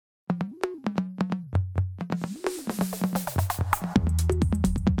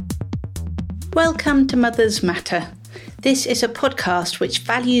Welcome to Mothers Matter. This is a podcast which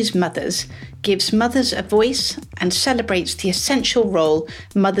values mothers, gives mothers a voice, and celebrates the essential role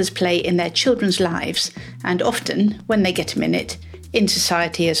mothers play in their children's lives, and often, when they get a minute, in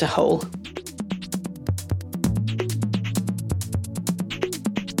society as a whole.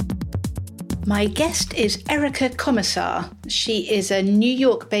 My guest is Erica Komisar. She is a New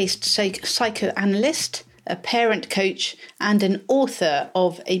York-based psychoanalyst, a parent coach, and an author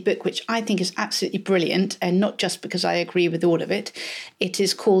of a book which I think is absolutely brilliant, and not just because I agree with all of it. It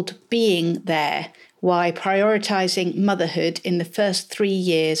is called Being There: Why Prioritizing Motherhood in the First 3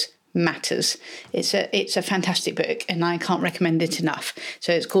 Years Matters. It's a fantastic book, and I can't recommend it enough.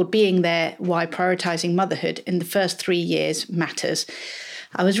 So it's called Being There: Why Prioritizing Motherhood in the First 3 Years Matters.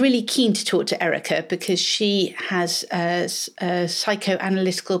 I was really keen to talk to Erica because she has a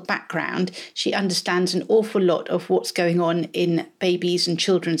psychoanalytical background. She understands an awful lot of what's going on in babies and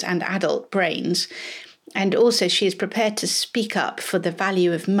children's and adult brains. And also she is prepared to speak up for the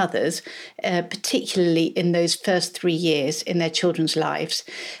value of mothers, particularly in those first 3 years in their children's lives.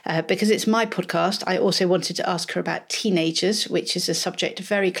 Because it's my podcast, I also wanted to ask her about teenagers, which is a subject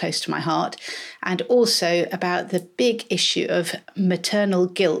very close to my heart, and also about the big issue of maternal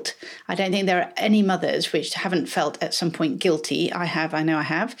guilt. I don't think there are any mothers which haven't felt at some point guilty. I know I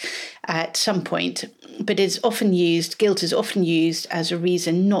have, at some point. But guilt is often used as a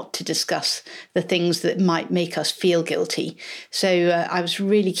reason not to discuss the things that might make us feel guilty. So I was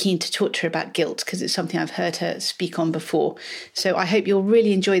really keen to talk to her about guilt because it's something I've heard her speak on before. So I hope you'll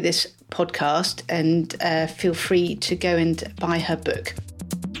really enjoy this podcast, and feel free to go and buy her book.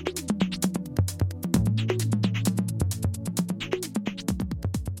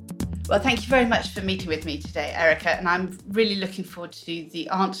 Well, thank you very much for meeting with me today, Erica, and I'm really looking forward to the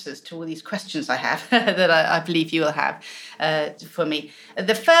answers to all these questions I have that I believe you will have for me.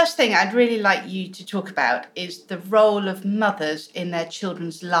 The first thing I'd really like you to talk about is the role of mothers in their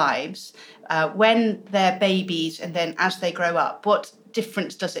children's lives when they're babies and then as they grow up. What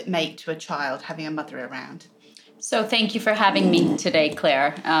difference does it make to a child having a mother around? So thank you for having me today,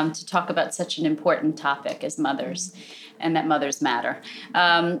 Claire, to talk about such an important topic as mothers, and that mothers matter.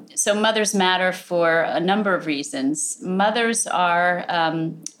 So mothers matter for a number of reasons. Mothers are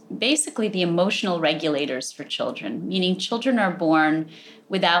basically the emotional regulators for children, meaning children are born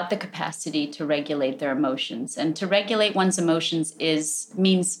without the capacity to regulate their emotions. And to regulate one's emotions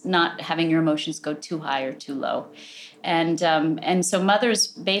means not having your emotions go too high or too low. And so mothers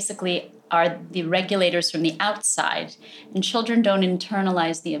basically are the regulators from the outside, and children don't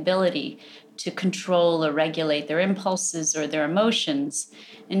internalize the ability to control or regulate their impulses or their emotions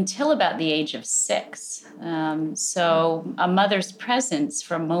until about the age of 6. So a mother's presence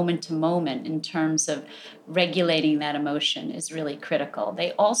from moment to moment in terms of regulating that emotion is really critical.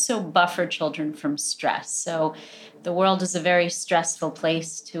 They also buffer children from stress. So the world is a very stressful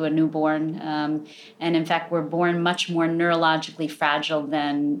place to a newborn. And in fact, we're born much more neurologically fragile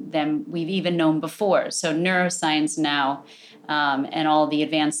than we've even known before. So neuroscience now, and all the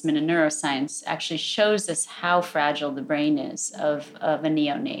advancement in neuroscience actually shows us how fragile the brain is of a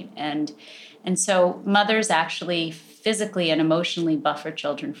neonate. And so mothers actually physically and emotionally buffer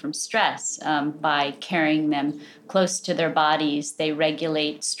children from stress by carrying them close to their bodies. They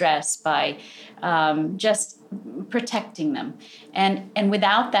regulate stress by just protecting them. And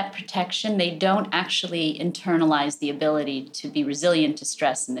without that protection, they don't actually internalize the ability to be resilient to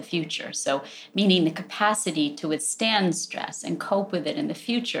stress in the future. So meaning the capacity to withstand stress and cope with it in the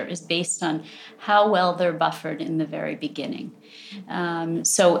future is based on how well they're buffered in the very beginning.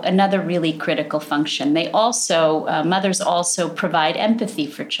 So another really critical function. Mothers also provide empathy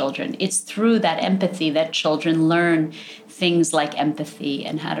for children. It's through that empathy that children learn things like empathy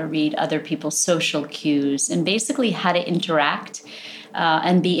and how to read other people's social cues and basically how to interact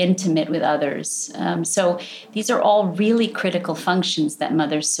and be intimate with others. So these are all really critical functions that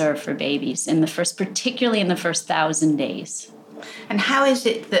mothers serve for babies particularly in the first 1,000 days. And how is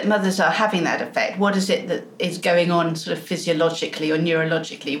it that mothers are having that effect? What is it that is going on sort of physiologically or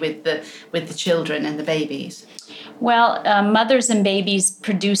neurologically with the children and the babies? Well, mothers and babies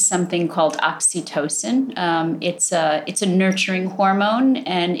produce something called oxytocin. It's a nurturing hormone,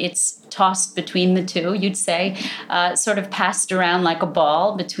 and it's tossed between the two, you'd say, sort of passed around like a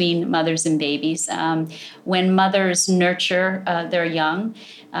ball between mothers and babies. When mothers nurture their young,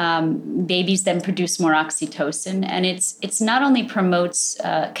 babies then produce more oxytocin, and it's not only promotes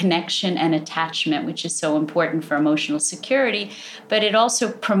connection and attachment, which is so important for emotional security, but it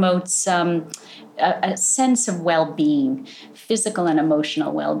also promotes a sense of well-being, physical and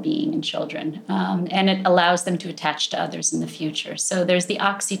emotional well-being in children. And it allows them to attach to others in the future. So there's the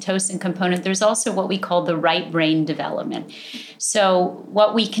oxytocin component. There's also what we call the right brain development. So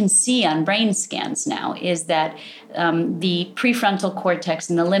what we can see on brain scans now is that the prefrontal cortex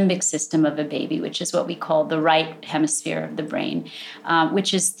and the limbic system of a baby, which is what we call the right hemisphere of the brain,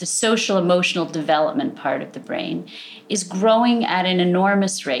 which is the social emotional development part of the brain, is growing at an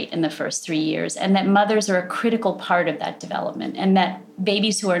enormous rate in the first 3 years, and that mothers are a critical part of that development, and that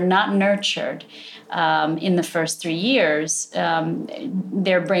babies who are not nurtured in the first 3 years,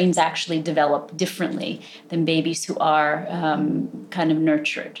 their brains actually develop differently than babies who are kind of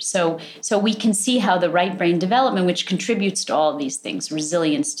nurtured. So we can see how the right brain development, which contributes to all of these things,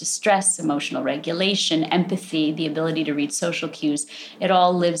 resilience to stress, emotional regulation, empathy, the ability to read social cues, it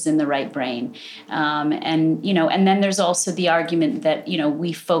all lives in the right brain. And then there's also the argument that,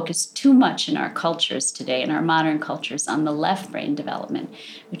 we focus too much in our cultures today, in our modern cultures, on the left brain development,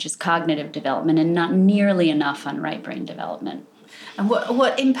 which is cognitive development, and not nearly enough on right brain development. And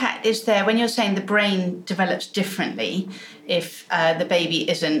what impact is there when you're saying the brain develops differently if the baby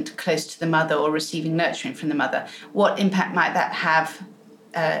isn't close to the mother or receiving nurturing from the mother? What impact might that have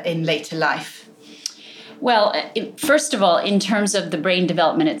in later life? Well, first of all, in terms of the brain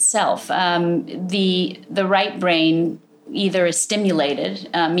development itself, the right brain either is stimulated,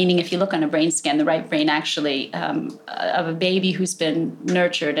 meaning if you look on a brain scan, the right brain actually of a baby who's been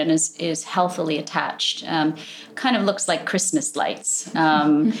nurtured and is healthily attached kind of looks like Christmas lights.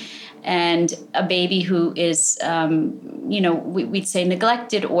 And a baby who is, we'd say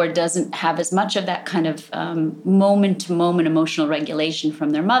neglected or doesn't have as much of that kind of moment-to-moment emotional regulation from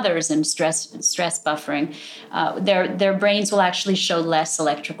their mothers and stress buffering, their brains will actually show less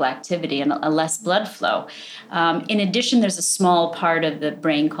electrical activity and a less blood flow. In addition, there's a small part of the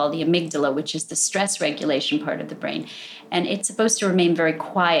brain called the amygdala, which is the stress regulation part of the brain. And it's supposed to remain very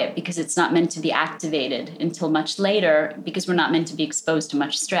quiet because it's not meant to be activated until much later, because we're not meant to be exposed to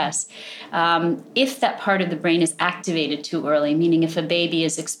much stress. If that part of the brain is activated too early, meaning if a baby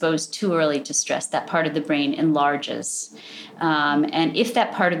is exposed too early to stress, that part of the brain enlarges. And if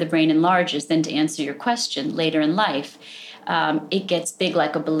that part of the brain enlarges, then to answer your question, later in life, it gets big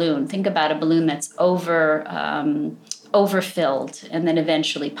like a balloon. Think about a balloon that's overfilled and then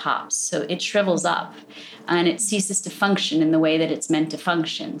eventually pops. So it shrivels up and it ceases to function in the way that it's meant to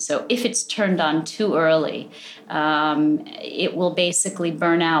function. So if it's turned on too early, it will basically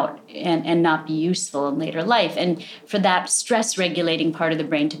burn out and not be useful in later life. And for that stress regulating part of the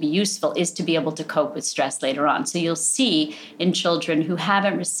brain to be useful is to be able to cope with stress later on. So you'll see in children who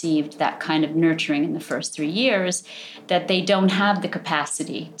haven't received that kind of nurturing in the first 3 years that they don't have the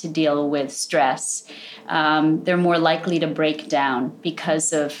capacity to deal with stress. They're more likely to break down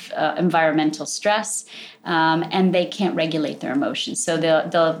because of environmental stress, and they can't regulate their emotions. So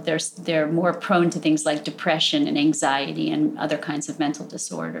they're more prone to things like depression and anxiety and other kinds of mental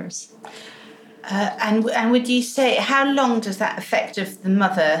disorders. And would you say, how long does that effect of the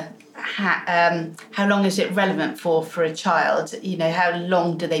mother, how long is it relevant for a child? How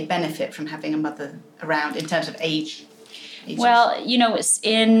long do they benefit from having a mother around in terms of age? Well,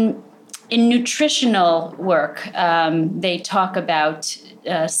 in nutritional work, they talk about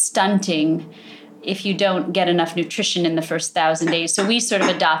stunting if you don't get enough nutrition in the first 1,000 days. So we sort of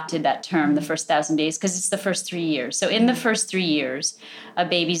adopted that term, the first 1,000 days, because it's the first 3 years. So in the first 3 years, a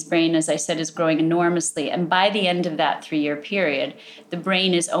baby's brain, as I said, is growing enormously. And by the end of that 3-year period, the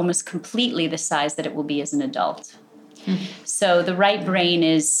brain is almost completely the size that it will be as an adult. So the right brain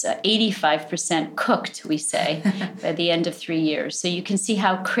is 85% cooked, we say, by the end of 3 years. So you can see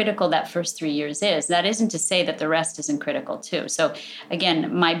how critical that first 3 years is. That isn't to say that the rest isn't critical too. So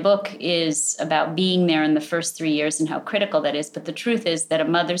again, my book is about being there in the first 3 years and how critical that is. But the truth is that a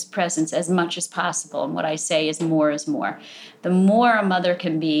mother's presence as much as possible, and what I say is more. The more a mother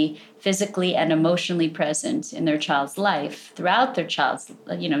can be physically and emotionally present in their child's life throughout their child's,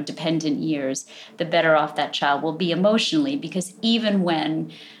 dependent years, the better off that child will be emotionally. Because even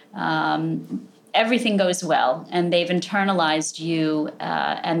when everything goes well and they've internalized you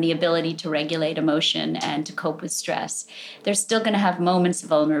and the ability to regulate emotion and to cope with stress, they're still going to have moments of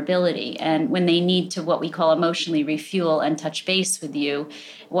vulnerability. And when they need to, what we call emotionally refuel and touch base with you,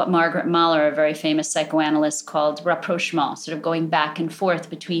 what Margaret Mahler, a very famous psychoanalyst, called rapprochement, sort of going back and forth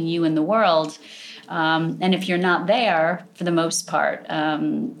between you and the world. And if you're not there, for the most part,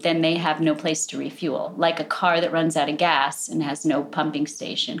 then they have no place to refuel, like a car that runs out of gas and has no pumping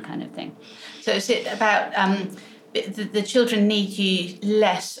station kind of thing. So is it about the children need you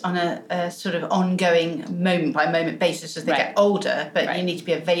less on a sort of ongoing moment by moment basis as they get older, but you need to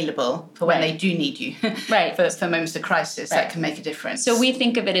be available for when they do need you. For moments of crisis, that can make a difference. So we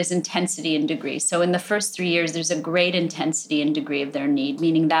think of it as intensity and degree. So in the first 3 years, there's a great intensity and degree of their need,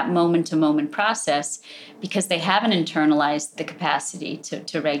 meaning that moment-to-moment process, because they haven't internalized the capacity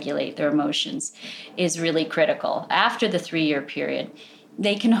to regulate their emotions, is really critical. After the 3-year period,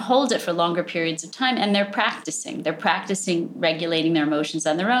 they can hold it for longer periods of time, and they're practicing. They're practicing regulating their emotions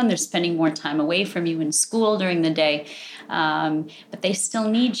on their own. They're spending more time away from you in school during the day, but they still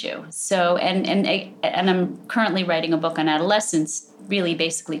need you. So, and I'm currently writing a book on adolescence, really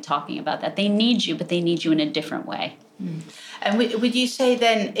basically talking about that. They need you, but they need you in a different way. And would you say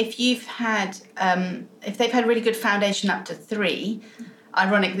then, if you've had, if they've had a really good foundation up to 3,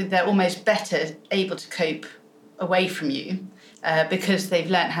 ironically, they're almost better able to cope away from you, because they've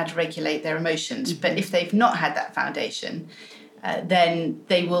learned how to regulate their emotions. But if they've not had that foundation, then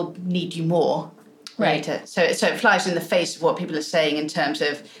they will need you more later. So it flies in the face of what people are saying in terms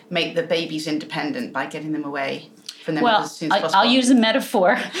of make the babies independent by getting them away from them as soon as possible. I'll use a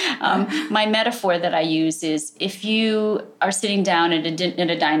metaphor. My metaphor that I use is, if you are sitting down at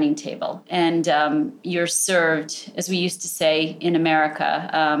a dining table and you're served, as we used to say in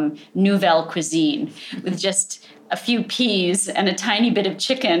America, nouvelle cuisine, with just a few peas and a tiny bit of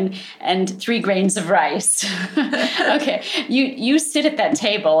chicken and 3 grains of rice. Okay, you sit at that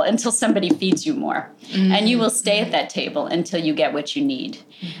table until somebody feeds you more, and you will stay at that table until you get what you need.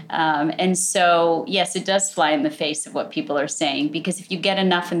 And so, yes, it does fly in the face of what people are saying, because if you get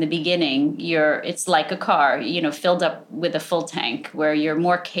enough in the beginning, it's like a car, filled up with a full tank, where you're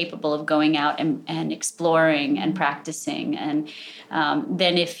more capable of going out and exploring and practicing. And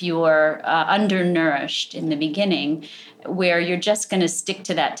then if you're undernourished in the beginning, where you're just going to stick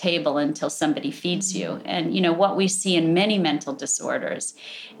to that table until somebody feeds you. And, what we see in many mental disorders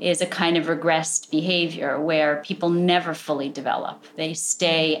is a kind of regressed behavior where people never fully develop. They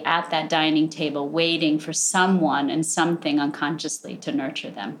stay at that dining table waiting for someone and something unconsciously to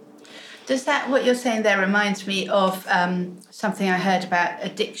nurture them. Does that, what you're saying there, reminds me of something I heard about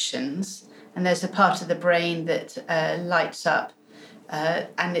addictions, and there's a part of the brain that lights up.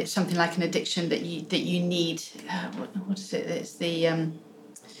 And it's something like an addiction that you need. What is it? It's the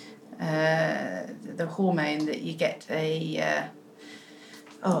hormone that you get a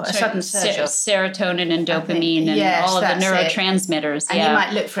sudden surge of. Serotonin and dopamine and all of the neurotransmitters. And you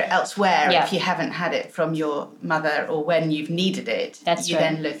might look for it elsewhere if you haven't had it from your mother or when you've needed it. That's you right.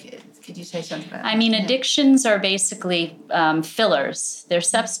 Then look at it. Could you say something about that? I mean, addictions are basically fillers. They're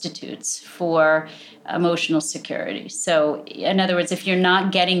substitutes for emotional security. So, in other words, if you're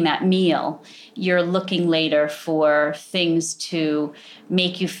not getting that meal, you're looking later for things to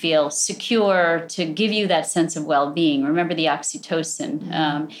make you feel secure, to give you that sense of well-being. Remember the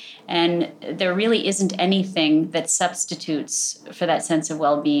oxytocin. And there really isn't anything that substitutes for that sense of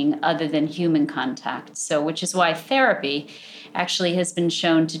well-being other than human contact. So, which is why therapy actually has been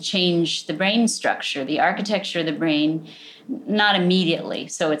shown to change the brain structure, the architecture of the brain, not immediately.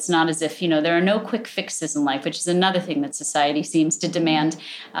 So it's not as if, there are no quick fixes in life, which is another thing that society seems to demand.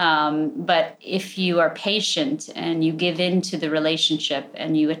 But if you are patient and you give in to the relationship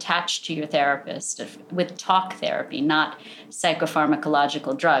and you attach to your therapist with talk therapy, not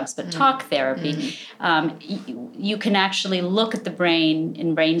psychopharmacological drugs, but talk therapy, you can actually look at the brain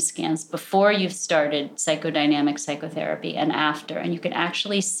in brain scans before you've started psychodynamic psychotherapy and after, and you can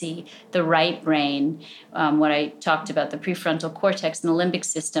actually see the right brain, what I talked about, the prefrontal cortex and the limbic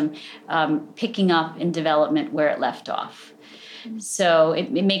system, picking up in development where it left off. So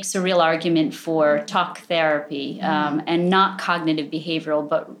it makes a real argument for talk therapy and not cognitive behavioral,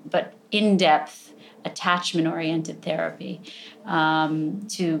 but in-depth attachment-oriented therapy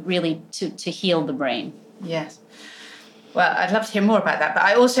to really to heal the brain. Yes. Well, I'd love to hear more about that, but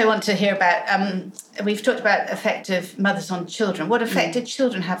I also want to hear about, we've talked about effect of mothers on children. What effect did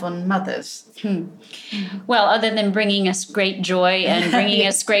children have on mothers? Well, other than bringing us great joy and bringing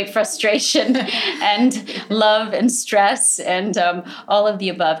us great frustration and love and stress and all of the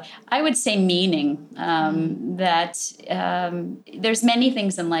above, I would say meaning, that there's many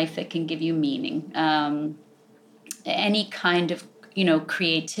things in life that can give you meaning. Any kind of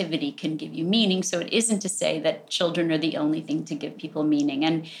creativity can give you meaning. So it isn't to say that children are the only thing to give people meaning.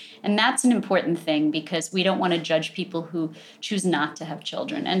 And that's an important thing, because we don't want to judge people who choose not to have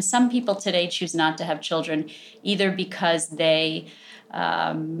children. And some people today choose not to have children either because they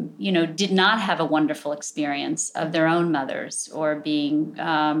did not have a wonderful experience of their own mothers or being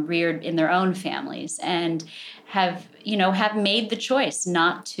reared in their own families and have made the choice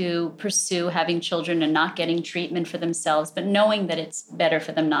not to pursue having children and not getting treatment for themselves, but knowing that it's better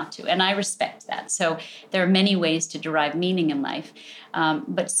for them not to. And I respect that. So there are many ways to derive meaning in life.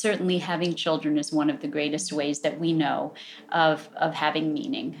 But certainly having children is one of the greatest ways that we know of having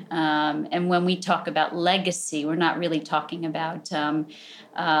meaning. And when we talk about legacy, we're not really talking about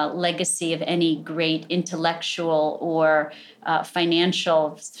legacy of any great intellectual or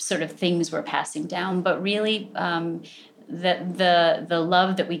financial sort of things we're passing down, but really that the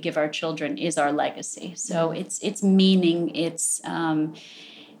love that we give our children is our legacy. So it's meaning, it's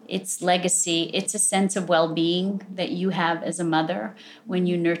legacy, it's a sense of well-being that you have as a mother when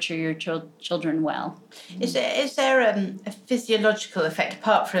you nurture your children well. Is there a physiological effect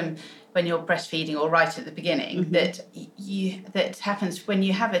apart from when you're breastfeeding or right at the beginning that happens when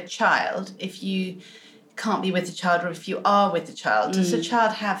you have a child? If you can't be with the child, or if you are with the child, does the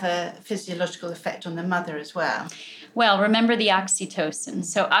child have a physiological effect on the mother as well? Well, remember the oxytocin.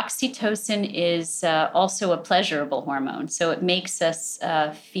 So oxytocin is also a pleasurable hormone. So it makes us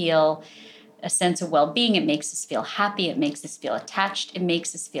feel a sense of well-being. It makes us feel happy. It makes us feel attached. It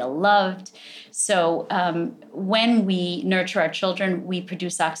makes us feel loved. So when we nurture our children, we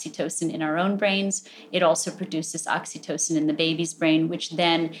produce oxytocin in our own brains. It also produces oxytocin in the baby's brain, which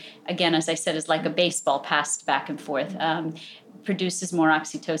then, again, as I said, is like a baseball passed back and forth. Produces more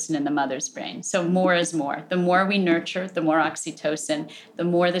oxytocin in the mother's brain. So more is more. The more we nurture, the more oxytocin, the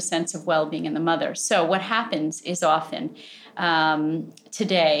more the sense of well-being in the mother. So what happens is often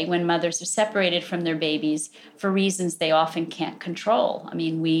today when mothers are separated from their babies for reasons they often can't control. I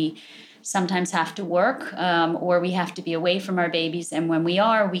mean, we sometimes have to work or we have to be away from our babies. And when we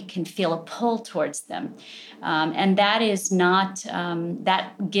are, we can feel a pull towards them. And that is not,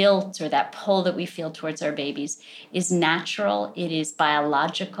 that guilt or that pull that we feel towards our babies is natural. It is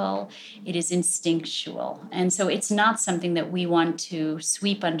biological. It is instinctual. And so it's not something that we want to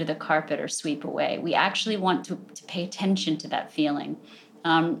sweep under the carpet or sweep away. We actually want to pay attention to that feeling.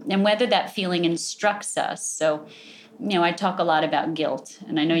 And whether that feeling instructs us. So, I talk a lot about guilt,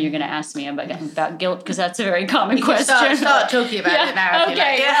 and I know you're going to ask me about guilt because that's a very common question. Start talking about it now.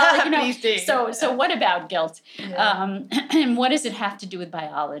 Okay, Please do. So what about guilt? Yeah. And what does it have to do with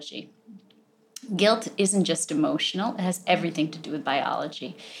biology? Guilt isn't just emotional. It has everything to do with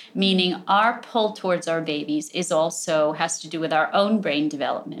biology, meaning our pull towards our babies has to do with our own brain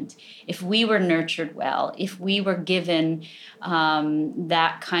development. If we were nurtured well, if we were given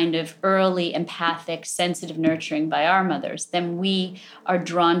that kind of early, empathic, sensitive nurturing by our mothers, then we are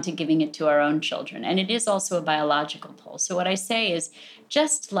drawn to giving it to our own children. And it is also a biological pull. So what I say is,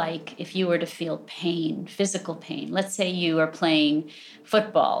 just like if you were to feel pain, physical pain, let's say you are playing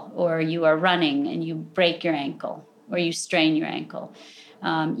football or you are running and you break your ankle or you strain your ankle,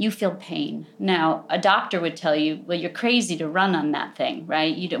 you feel pain. Now, a doctor would tell you, well, you're crazy to run on that thing,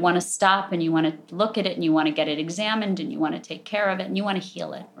 right? You don't want to stop and you want to look at it and you want to get it examined and you want to take care of it and you want to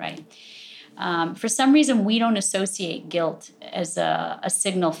heal it, right? For some reason, we don't associate guilt as a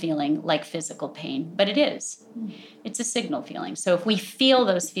signal feeling like physical pain, but it is. It's a signal feeling. So if we feel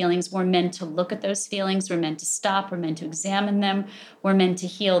those feelings, we're meant to look at those feelings. We're meant to stop. We're meant to examine them. We're meant to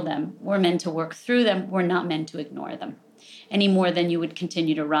heal them. We're meant to work through them. We're not meant to ignore them any more than you would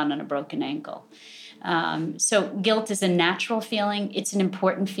continue to run on a broken ankle. So guilt is a natural feeling. It's an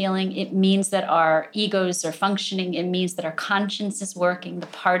important feeling. It means that our egos are functioning. It means that our conscience is working, the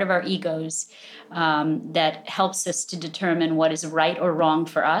part of our egos that helps us to determine what is right or wrong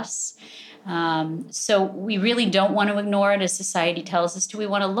for us. So we really don't want to ignore it as society tells us to. We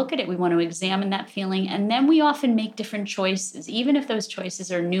want to look at it. We want to examine that feeling. And then we often make different choices, even if those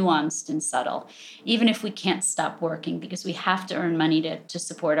choices are nuanced and subtle, even if we can't stop working because we have to earn money to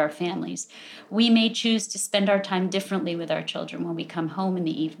support our families. We may choose to spend our time differently with our children when we come home in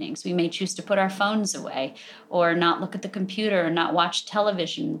the evenings. We may choose to put our phones away or not look at the computer or not watch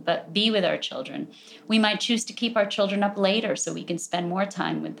television, but be with our children. We might choose to keep our children up later so we can spend more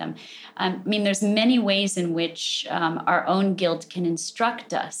time with them. I mean, there's many ways in which our own guilt can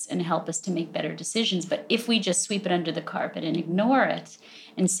instruct us and help us to make better decisions. But if we just sweep it under the carpet and ignore it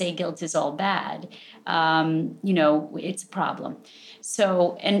and say guilt is all bad, it's a problem.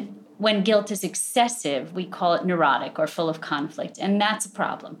 So, and when guilt is excessive, we call it neurotic or full of conflict, and that's a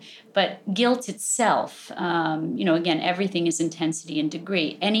problem. But guilt itself, again, everything is intensity and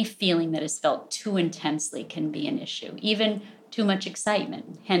degree. Any feeling that is felt too intensely can be an issue, even too much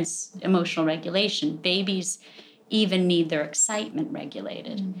excitement, hence emotional regulation. Babies even need their excitement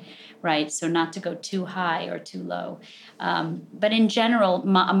regulated, right? So not to go too high or too low. But in general,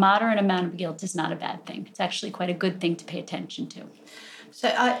 a moderate amount of guilt is not a bad thing. It's actually quite a good thing to pay attention to.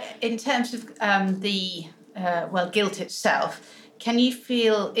 So in terms of the guilt itself,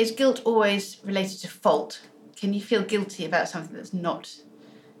 is guilt always related to fault? Can you feel guilty about something that's not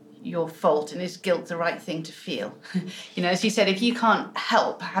your fault, and is guilt the right thing to feel? As you said, if you can't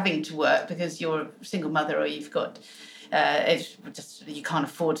help having to work because you're a single mother, or you've got you can't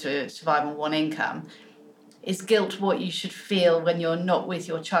afford to survive on one income, is guilt what you should feel when you're not with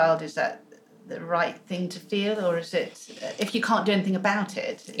your child? Is that the right thing to feel, or is it if you can't do anything about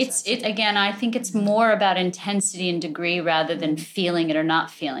it? Again, I think it's more about intensity and degree rather than feeling it or not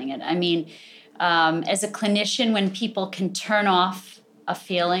feeling it. I mean, as a clinician, when people can turn off a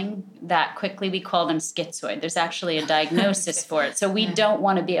feeling that quickly, we call them schizoid. There's actually a diagnosis for it. So we don't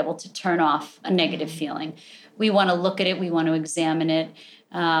want to be able to turn off a negative feeling. We want to look at it. We want to examine it.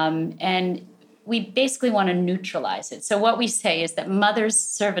 And we basically want to neutralize it. So what we say is that mothers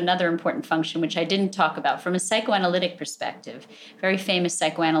serve another important function, which I didn't talk about. From a psychoanalytic perspective, a very famous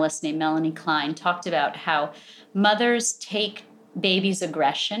psychoanalyst named Melanie Klein talked about how mothers take babies'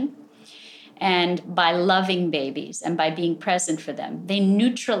 aggression, and by loving babies and by being present for them, they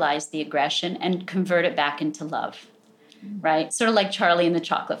neutralize the aggression and convert it back into love. Right? Sort of like Charlie in the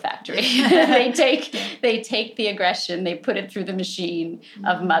Chocolate Factory. They take the aggression, they put it through the machine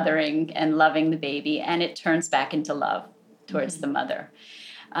of mothering and loving the baby, and it turns back into love towards the mother.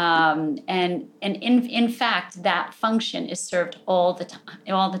 And in fact, that function is served all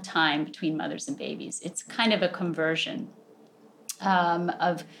the time between mothers and babies. It's kind of a conversion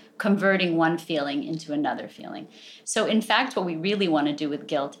of converting one feeling into another feeling. So in fact, what we really want to do with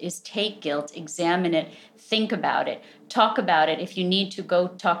guilt is take guilt, examine it, think about it, talk about it. If you need to, go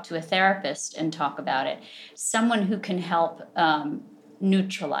talk to a therapist and talk about it. Someone who can help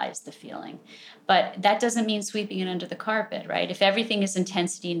neutralize the feeling. But that doesn't mean sweeping it under the carpet, right? If everything is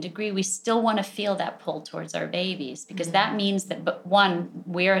intensity and degree, we still want to feel that pull towards our babies, because that means that, one,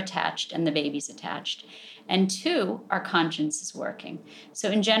 we're attached and the baby's attached. And two, our conscience is working. So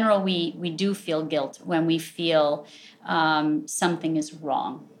in general, we do feel guilt when we feel something is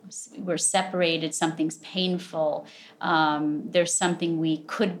wrong. We're separated, something's painful, there's something we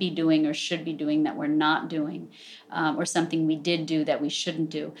could be doing or should be doing that we're not doing, or something we did do that we shouldn't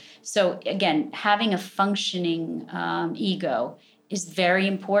do. So again, having a functioning ego is very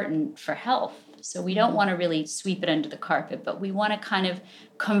important for health. So we don't want to really sweep it under the carpet, but we want to kind of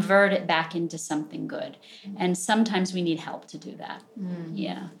convert it back into something good. And sometimes we need help to do that.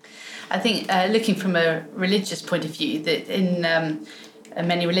 Yeah. I think looking from a religious point of view, that in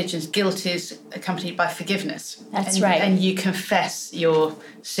many religions, guilt is accompanied by forgiveness. That's right. And you confess your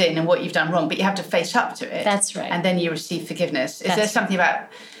sin and what you've done wrong, but you have to face up to it. That's right. And then you receive forgiveness. Is there something about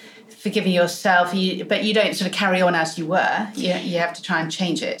forgiving yourself, but you don't sort of carry on as you were? You have to try and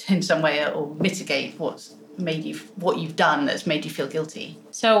change it in some way, or mitigate what you've done that's made you feel guilty.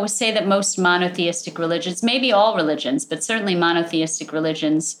 So say that most monotheistic religions, maybe all religions, but certainly monotheistic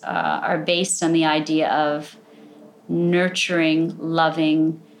religions are based on the idea of nurturing,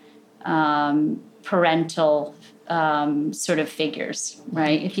 loving, parental sort of figures,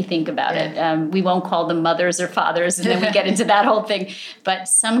 right? If you think about it, we won't call them mothers or fathers, and then we get into that whole thing, but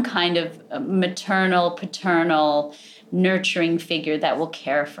some kind of maternal, paternal, nurturing figure that will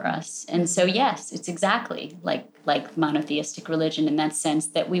care for us. And so, yes, it's exactly like monotheistic religion in that sense,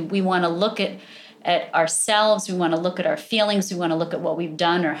 that we want to look at ourselves, we want to look at our feelings, we want to look at what we've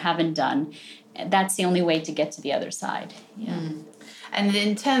done or haven't done. That's the only way to get to the other side. Yeah. And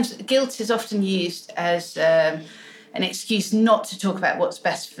in terms, guilt is often used as an excuse not to talk about what's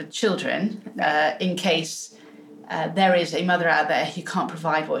best for children, in case there is a mother out there who can't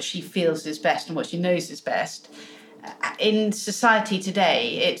provide what she feels is best and what she knows is best. In society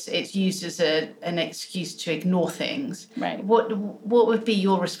today, it's used as an excuse to ignore things. Right. What would be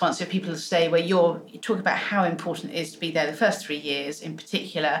your response to people who say, where you talk about how important it is to be there the first 3 years in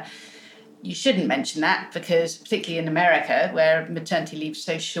particular? You shouldn't mention that, because particularly in America, where maternity leave is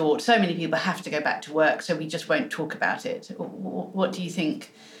so short, so many people have to go back to work, so we just won't talk about it. What do you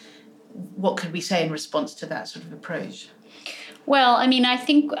think? What could we say in response to that sort of approach? Well, I mean, I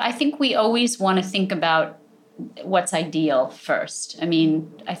think we always want to think about what's ideal first. I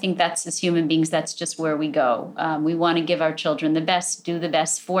mean, I think that's, as human beings, that's just where we go. We want to give our children the best, do the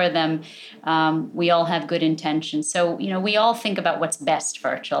best for them. We all have good intentions. So, we all think about what's best for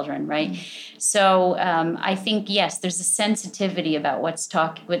our children, right? Mm-hmm. So I think, yes, there's a sensitivity about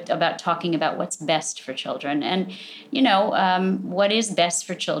talking about what's best for children. And, what is best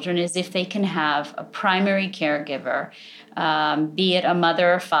for children is if they can have a primary caregiver, be it a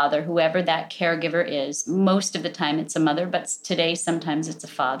mother or father, whoever that caregiver is. Most of the time it's a mother, but today sometimes it's a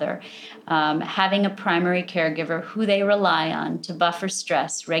father. Having a primary caregiver who they rely on to buffer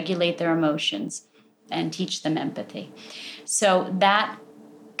stress, regulate their emotions, and teach them empathy. So that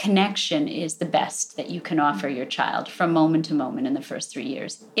connection is the best that you can offer your child from moment to moment in the first 3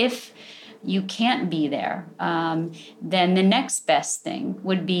 years. If you can't be there, then the next best thing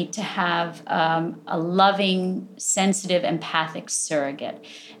would be to have a loving, sensitive, empathic surrogate.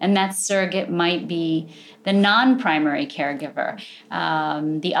 And that surrogate might be the non-primary caregiver,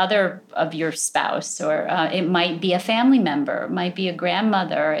 the other of your spouse, or it might be a family member, it might be a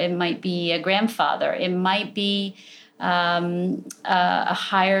grandmother, it might be a grandfather, it might be a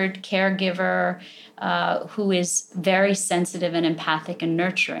hired caregiver who is very sensitive and empathic and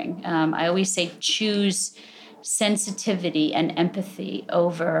nurturing. I always say choose sensitivity and empathy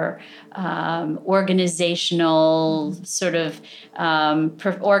over organizational sort of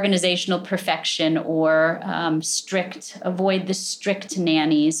organizational perfection, or avoid the strict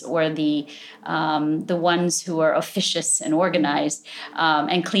nannies, or the ones who are officious and organized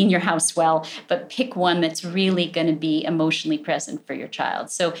and clean your house well, but pick one that's really going to be emotionally present for your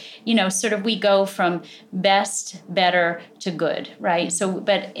child. So, sort of we go from best, better to good, right? So,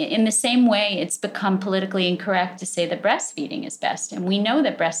 but in the same way, it's become politically incorrect to say that breastfeeding is best. And we know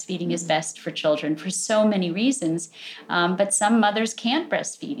that breastfeeding is best for children for so many reasons. But some mothers can't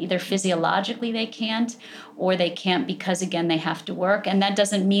breastfeed. Either physiologically they can't, or they can't because, again, they have to work. And that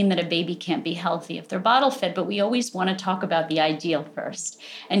doesn't mean that a baby can't be healthy if they're bottle fed, but we always want to talk about the ideal first,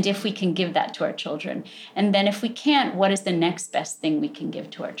 and if we can give that to our children. And then if we can't, what is the next best thing we can give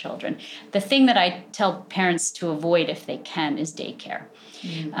to our children? The thing that I tell parents to avoid if they can is daycare.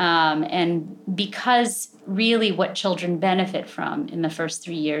 And because really what children benefit from in the first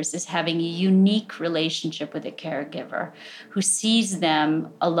 3 years is having a unique relationship with a caregiver who sees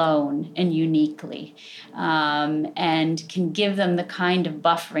them alone and uniquely, and can give them the kind of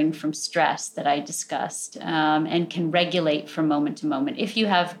buffering from stress that I discussed, and can regulate from moment to moment. If you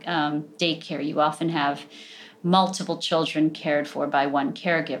have daycare, you often have multiple children cared for by one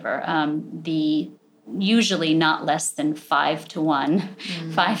caregiver. Usually not less than 5 to 1,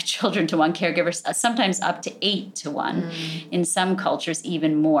 5 children to one caregiver, sometimes up to 8 to 1. In some cultures,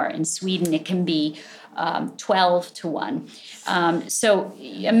 even more. In Sweden, it can be 12 to 1. So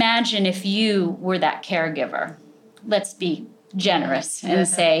imagine if you were that caregiver. Let's be generous and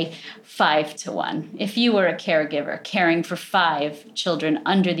say 5 to 1. If you were a caregiver caring for 5 children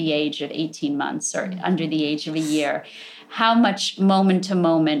under the age of 18 months or under the age of a year, how much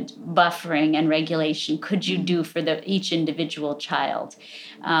moment-to-moment buffering and regulation could you do for each individual child?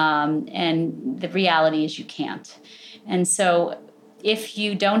 And the reality is you can't. And so if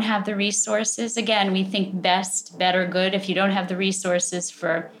you don't have the resources, again, we think best, better, good. If you don't have the resources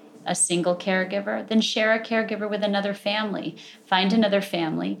for a single caregiver, then share a caregiver with another family. Find another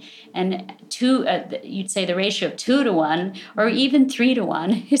family, and you'd say the ratio of 2 to 1 or even 3 to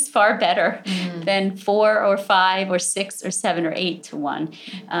 1 is far better than 4 or 5 or 6 or 7 or 8 to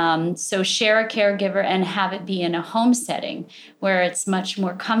 1. So share a caregiver and have it be in a home setting where it's much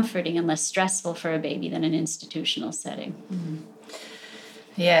more comforting and less stressful for a baby than an institutional setting.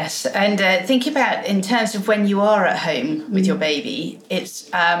 Yes, and think about in terms of when you are at home with your baby, it's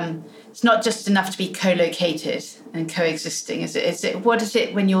not just enough to be co-located and coexisting, is it? What is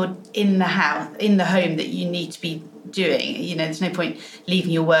it when you're in the house, in the home, that you need to be doing? There's no point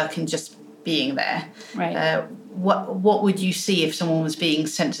leaving your work and just being there. Right. What would you see if someone was being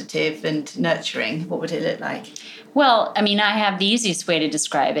sensitive and nurturing? What would it look like? Well, I have the easiest way to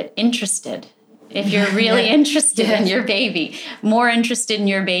describe it: interested. If you're really interested in your baby, more interested in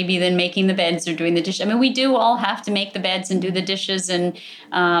your baby than making the beds or doing the dishes. We do all have to make the beds and do the dishes, and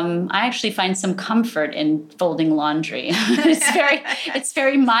I actually find some comfort in folding laundry. It's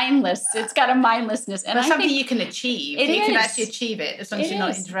very mindless. It's got a mindlessness, and that's something you can achieve. You can actually achieve it as long as you're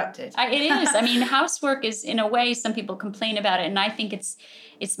not interrupted. It is. Housework is, in a way, some people complain about it, and I think it's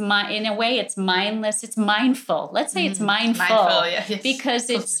in a way it's mindless. It's mindful. Let's say it's mindful, yes. Because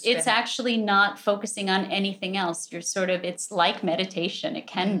it's actually not focusing on anything else. It's like meditation. It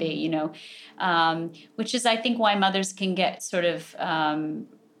can be, which is, I think, why mothers can get sort of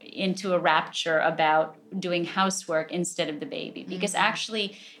into a rapture about doing housework instead of the baby, because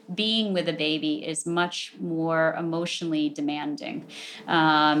actually being with a baby is much more emotionally demanding.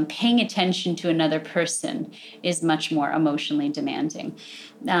 Paying attention to another person is much more emotionally demanding,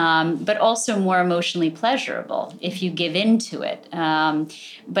 but also more emotionally pleasurable if you give into it.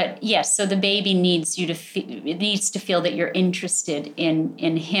 But yes, so the baby needs you to needs to feel that you're interested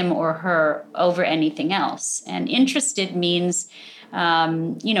in him or her over anything else. And interested means,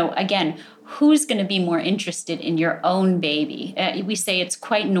 again, who's going to be more interested in your own baby? We say it's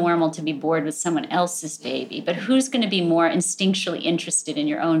quite normal to be bored with someone else's baby, but who's going to be more instinctually interested in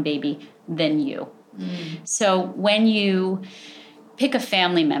your own baby than you? So when you pick a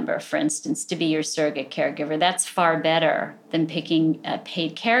family member, for instance, to be your surrogate caregiver, that's far better than picking a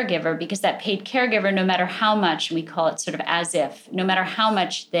paid caregiver, because that paid caregiver, no matter how much, and we call it sort of as if, no matter how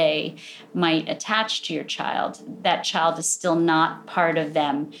much they might attach to your child, that child is still not part of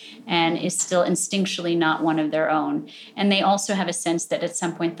them and is still instinctually not one of their own. And they also have a sense that at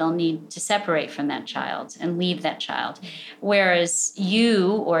some point they'll need to separate from that child and leave that child. Whereas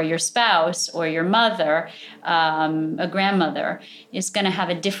you or your spouse or your mother, a grandmother, is going to have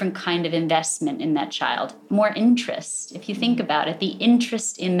a different kind of investment in that child, more interest. If you think about it, the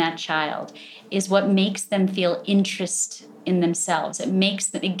interest in that child is what makes them feel interest in themselves.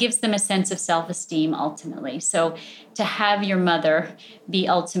 It gives them a sense of self-esteem ultimately. So to have your mother be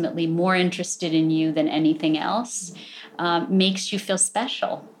ultimately more interested in you than anything else makes you feel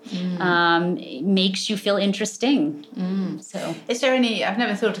special. It makes you feel interesting. So, is there I've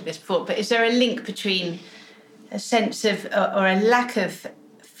never thought of this before, but is there a link between a sense of or a lack of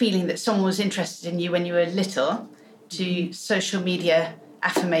feeling that someone was interested in you when you were little to social media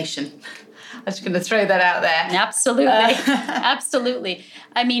affirmation? I'm just going to throw that out there. Absolutely. Absolutely.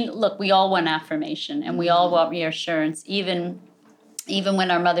 I mean, look, we all want affirmation and we all want reassurance, even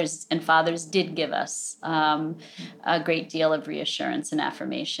when our mothers and fathers did give us a great deal of reassurance and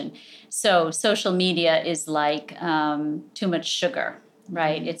affirmation. So social media is like too much sugar,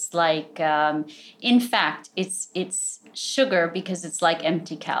 right? It's like, in fact, it's sugar because it's like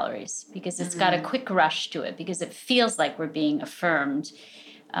empty calories, because it's got a quick rush to it, because it feels like we're being affirmed.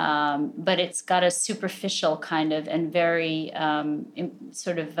 But it's got a superficial kind of and very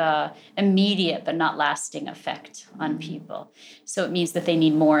immediate but not lasting effect on people. So it means that they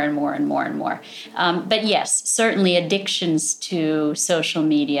need more and more and more and more. But yes, certainly addictions to social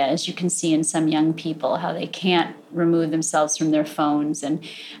media, as you can see in some young people, how they can't remove themselves from their phones. And,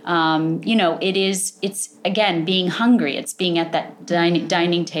 it's again, being hungry. It's being at that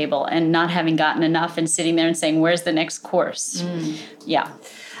dining table and not having gotten enough and sitting there and saying, where's the next course? Yeah.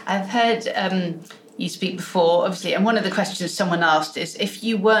 I've heard you speak before, obviously, and one of the questions someone asked is, if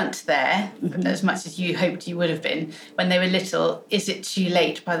you weren't there as much as you hoped you would have been when they were little, is it too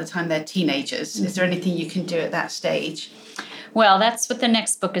late by the time they're teenagers? Is there anything you can do at that stage? Well, that's what the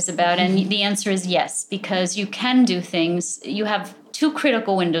next book is about, and the answer is yes, because you can do things. You have two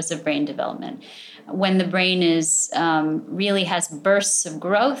critical windows of brain development. When the brain really has bursts of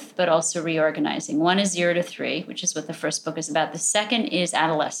growth, but also reorganizing. One is 0 to 3, which is what the first book is about. The second is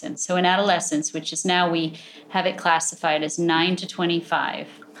adolescence. So in adolescence, which is now we have it classified as 9 to 25.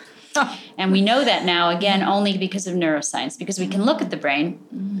 And we know that now, again, only because of neuroscience, because we can look at the brain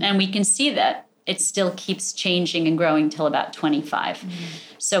and we can see that it still keeps changing and growing till about 25.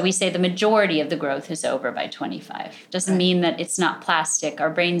 So we say the majority of the growth is over by 25. Doesn't mean that it's not plastic. Our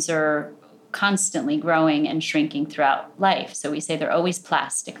brains are constantly growing and shrinking throughout life. So we say they're always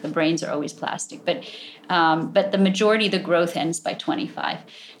plastic. The brains are always plastic. But the majority of the growth ends by 25.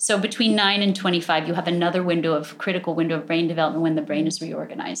 So between 9 and 25, you have another critical window of brain development when the brain is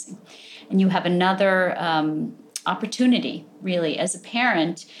reorganizing. And you have another opportunity, really, as a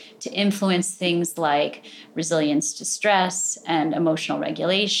parent, to influence things like resilience to stress and emotional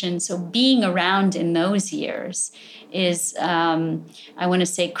regulation. So being around in those years is, I want to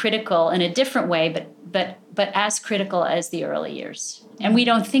say, critical in a different way, but as critical as the early years. And we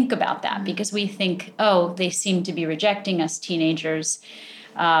don't think about that because we think, oh, they seem to be rejecting us teenagers.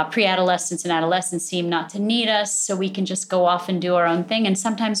 Pre-adolescents and adolescents seem not to need us, so we can just go off and do our own thing. And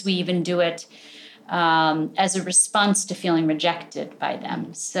sometimes we even do it as a response to feeling rejected by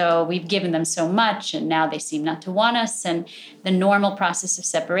them. So we've given them so much, and now they seem not to want us. And the normal process of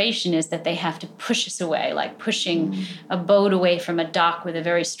separation is that they have to push us away, like pushing a boat away from a dock with a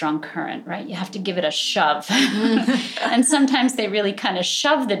very strong current, right? You have to give it a shove. And sometimes they really kind of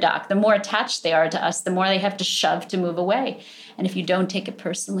shove the dock. The more attached they are to us, the more they have to shove to move away. And if you don't take it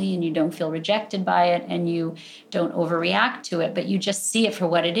personally and you don't feel rejected by it and you don't overreact to it, but you just see it for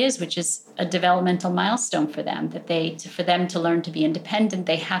what it is, which is a developmental milestone for them, for them to learn to be independent,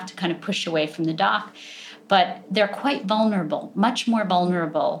 they have to kind of push away from the dock. But they're quite vulnerable, much more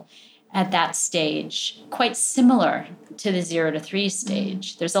vulnerable at that stage, quite similar to the 0 to 3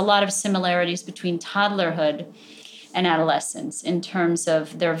 stage. There's a lot of similarities between toddlerhood and adolescence in terms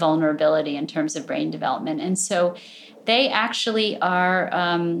of their vulnerability, in terms of brain development. And so they actually are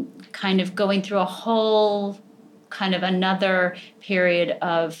kind of going through a whole kind of another period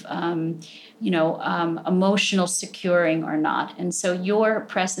of, emotional securing or not. And so your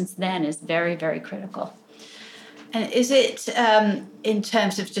presence then is very, very critical. And is it in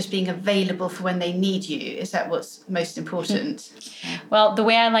terms of just being available for when they need you? Is that what's most important? Well, the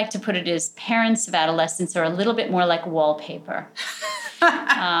way I like to put it is parents of adolescents are a little bit more like wallpaper.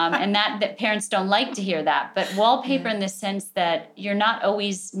 And that parents don't like to hear that. But wallpaper in the sense that you're not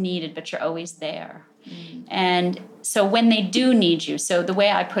always needed, but you're always there. And so when they do need you, so the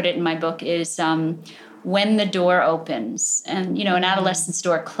way I put it in my book is when the door opens, and an adolescent's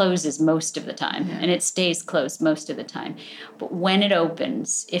door closes most of the time, and it stays closed most of the time. But when it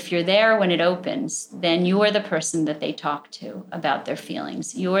opens, if you're there when it opens, then you're the person that they talk to about their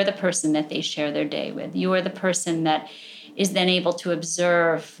feelings. You're the person that they share their day with. You're the person that is then able to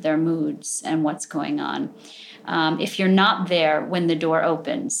observe their moods and what's going on. If you're not there when the door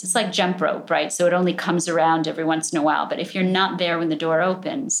opens, it's like jump rope, right? So it only comes around every once in a while. But if you're not there when the door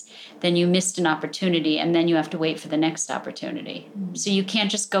opens, then you missed an opportunity, and then you have to wait for the next opportunity. So you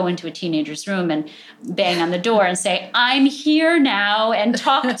can't just go into a teenager's room and bang on the door and say, I'm here now and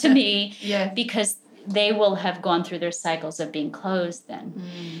talk to me, because they will have gone through their cycles of being closed then.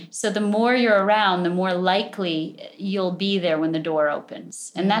 So the more you're around, the more likely you'll be there when the door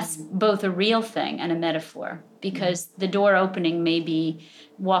opens. And that's both a real thing and a metaphor, because the door opening may be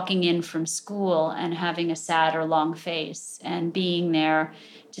walking in from school and having a sad or long face and being there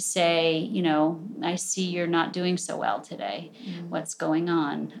to say, I see you're not doing so well today. What's going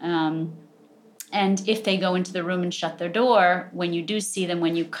on? And if they go into the room and shut their door, when you do see them,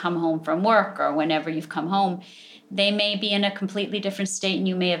 when you come home from work or whenever you've come home, they may be in a completely different state and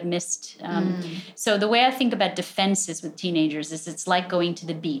you may have missed. So the way I think about defenses with teenagers is it's like going to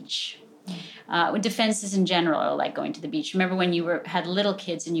the beach. Defenses in general are like going to the beach. Remember when you had little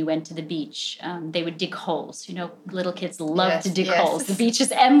kids and you went to the beach, they would dig holes. Little kids love to dig holes. The beach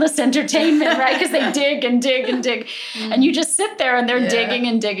is endless entertainment, right? Because they dig and dig and dig. And you just sit there and they're digging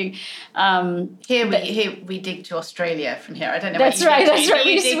and digging. Here we dig to Australia from here. I don't know. That's right.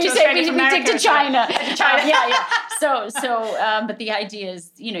 We dig to China. Yeah. But the idea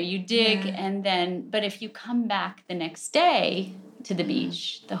is, you dig and then, but if you come back the next day to the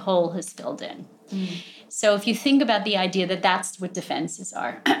beach, the hole has filled in. So if you think about the idea that that's what defenses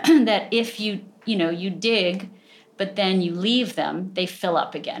are, that if you dig, but then you leave them, they fill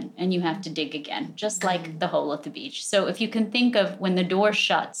up again and you have to dig again, just like the hole at the beach. So if you can think of when the door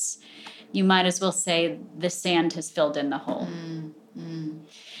shuts, you might as well say the sand has filled in the hole.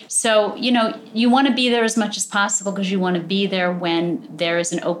 So, you want to be there as much as possible because you want to be there when there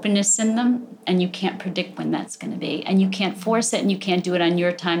is an openness in them, and you can't predict when that's going to be. And you can't force it, and you can't do it on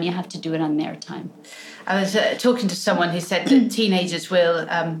your time. You have to do it on their time. I was talking to someone who said that teenagers will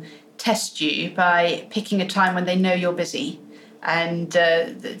test you by picking a time when they know you're busy and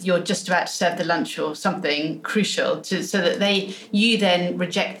you're just about to serve the lunch or something crucial, so that you then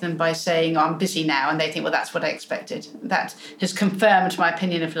reject them by saying, I'm busy now, and they think, well, that's what I expected. That has confirmed my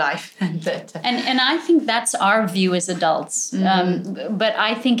opinion of life. And I think that's our view as adults. But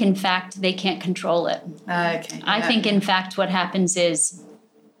I think, in fact, they can't control it. Okay. I think, in fact, what happens is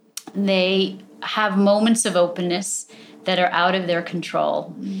they have moments of openness that are out of their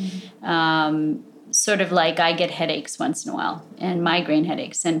control. Sort of like I get headaches once in a while, and migraine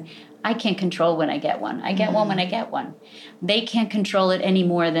headaches, and I can't control when I get one. I get one when I get one. They can't control it any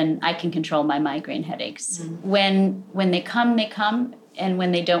more than I can control my migraine headaches. When they come, and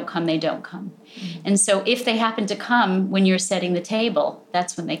when they don't come, they don't come. And so if they happen to come when you're setting the table,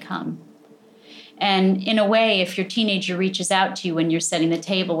 that's when they come. And in a way, if your teenager reaches out to you when you're setting the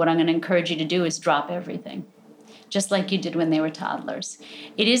table, what I'm going to encourage you to do is drop everything, just like you did when they were toddlers.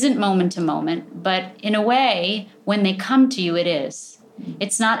 It isn't moment to moment, but in a way, when they come to you, it is.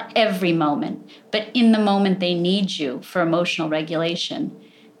 It's not every moment, but in the moment they need you for emotional regulation,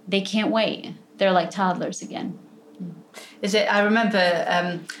 they can't wait. They're like toddlers again. I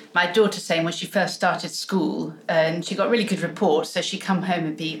remember my daughter saying when she first started school, and she got really good reports, so she'd come home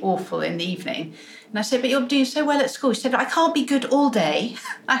and be awful in the evening. And I said, but you're doing so well at school. She said, I can't be good all day.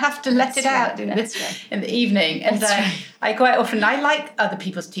 I have to let it out in the evening. And I quite often, I like other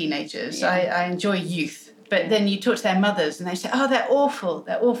people's teenagers. I enjoy youth. But then you talk to their mothers and they say, oh, they're awful.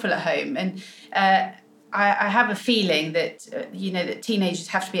 They're awful at home. And I have a feeling that, that teenagers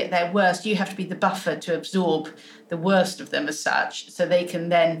have to be at their worst. You have to be the buffer to absorb the worst of them as such, so they can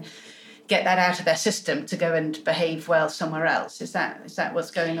then get that out of their system to go and behave well somewhere else. Is that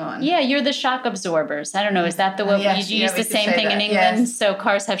what's going on? Yeah, you're the shock absorbers. I don't know, is that the way you use the same thing in England? Yes. So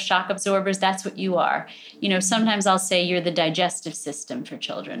cars have shock absorbers. That's what you are. Sometimes I'll say you're the digestive system for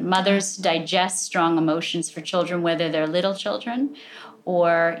children. Mothers digest strong emotions for children, whether they're little children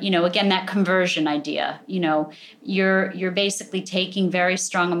Or, again, that conversion idea, you're basically taking very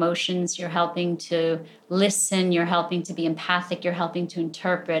strong emotions, you're helping to listen, you're helping to be empathic, you're helping to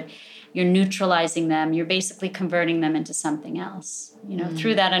interpret, you're neutralizing them, you're basically converting them into something else.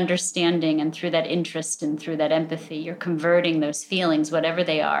 Through that understanding and through that interest and through that empathy, you're converting those feelings, whatever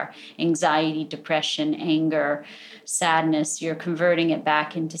they are, anxiety, depression, anger, sadness, you're converting it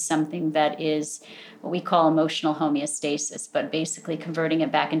back into something that is what we call emotional homeostasis, but basically converting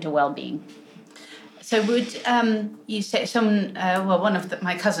it back into well-being. So would you say one of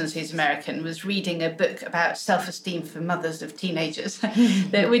my cousins who's American was reading a book about self-esteem for mothers of teenagers.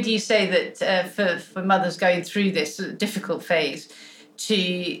 Would you say that for mothers going through this difficult phase,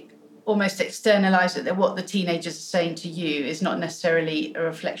 to almost externalize it, that what the teenagers are saying to you is not necessarily a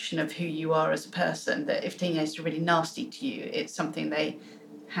reflection of who you are as a person, that if teenagers are really nasty to you, it's something they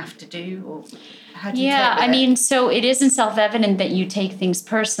have to do? Or how do you take it? So it isn't self-evident that you take things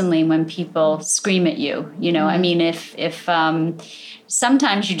personally when people scream at you. If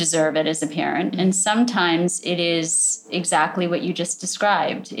sometimes you deserve it as a parent, and sometimes it is exactly what you just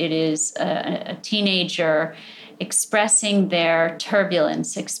described. It is a teenager expressing their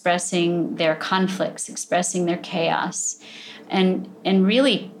turbulence, expressing their conflicts, expressing their chaos, and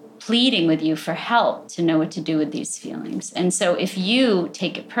really pleading with you for help to know what to do with these feelings. And so if you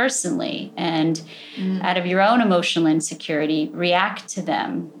take it personally and out of your own emotional insecurity, react to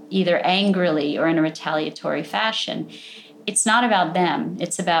them either angrily or in a retaliatory fashion, it's not about them.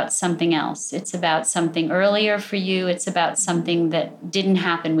 It's about something else. It's about something earlier for you. It's about something that didn't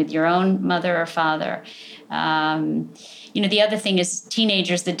happen with your own mother or father. The other thing is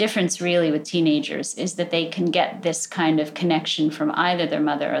teenagers, the difference really with teenagers is that they can get this kind of connection from either their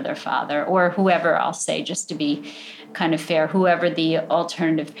mother or their father, or whoever, I'll say, just to be kind of fair, whoever the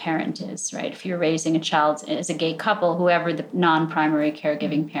alternative parent is, right? If you're raising a child as a gay couple, whoever the non-primary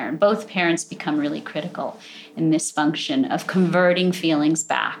caregiving parent, both parents become really critical in this function of converting feelings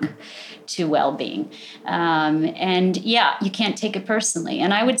back to well-being. You can't take it personally.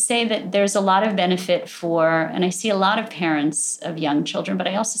 And I would say that there's a lot of benefit and I see a lot of parents of young children, but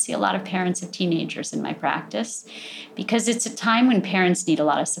I also see a lot of parents of teenagers in my practice, because it's a time when parents need a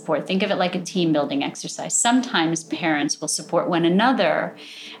lot of support. Think of it like a team building exercise. Sometimes parents will support one another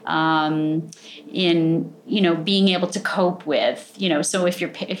in being able to cope with, so if your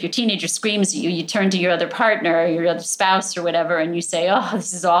teenager screams at you, you turn to your other partner, your other spouse or whatever, and you say, "Oh,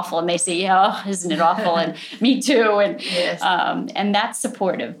 this is awful," and they say, "Yeah, oh, isn't it awful?" And me too. And yes. And that's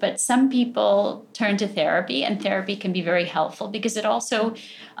supportive. But some people turn to therapy, and therapy can be very helpful because it also,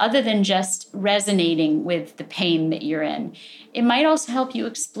 other than just resonating with the pain that you're in, it might also help you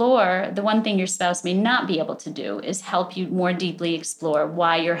explore the one thing your spouse may not be able to do is help you more deeply explore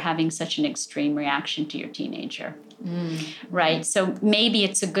why you're having such an extreme reaction to your teenager. Right? So maybe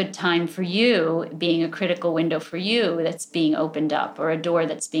it's a good time for you, being a critical window for you that's being opened up, or a door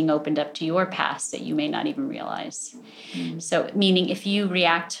that's being opened up to your past that you may not even realize. So meaning if you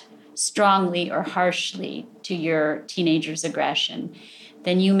react strongly or harshly to your teenager's aggression,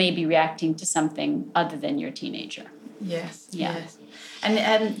 then you may be reacting to something other than your teenager. Yes. Yeah. Yes.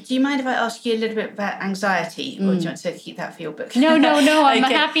 And do you mind if I ask you a little bit about anxiety, or do you want to keep that for your book? No. I'm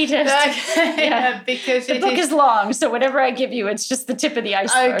happy to. Yeah, because the book is long, so whatever I give you, it's just the tip of the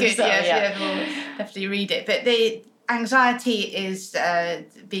iceberg. Oh, good. So, yes, we'll definitely read it. But the anxiety is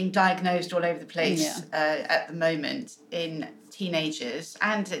being diagnosed all over the place at the moment in teenagers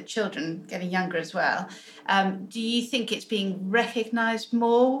and children getting younger as well. Do you think it's being recognised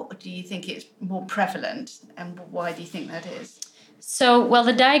more, or do you think it's more prevalent? And why do you think that is? So,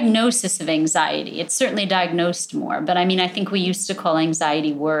 the diagnosis of anxiety, it's certainly diagnosed more. But I think we used to call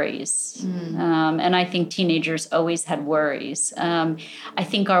anxiety worries. And I think teenagers always had worries. I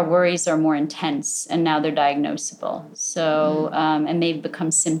think our worries are more intense, and now they're diagnosable. So, and they've become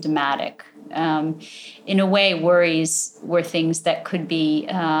symptomatic. In a way, worries were things that could be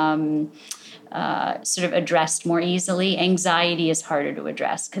sort of addressed more easily. Anxiety is harder to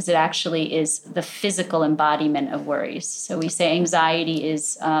address because it actually is the physical embodiment of worries. So we say anxiety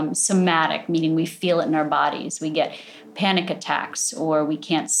is somatic, meaning we feel it in our bodies. We get panic attacks, or we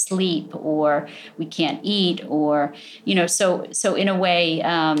can't sleep, or we can't eat, or, so in a way,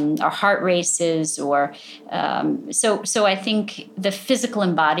 our heart races, or so I think the physical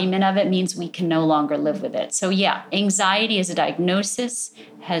embodiment of it means we can no longer live with it. So anxiety as a diagnosis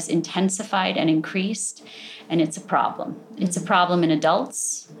has intensified and increased, and it's a problem. It's a problem in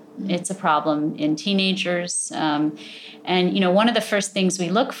adults. It's a problem in teenagers. And one of the first things we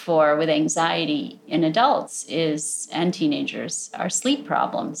look for with anxiety in adults and teenagers are sleep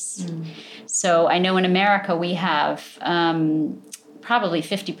problems. So I know in America we have probably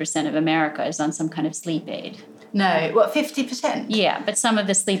 50% of America is on some kind of sleep aid. No, what, 50%? Yeah, but some of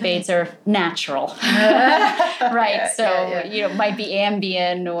the sleep aids are natural, right? So it might be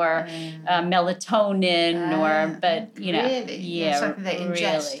Ambien or melatonin, really? Something they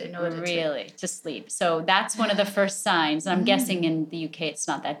ingest in order to sleep. So that's one of the first signs. And I'm guessing in the UK it's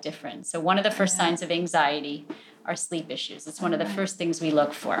not that different. So one of the first signs of anxiety are sleep issues. It's one of the first things we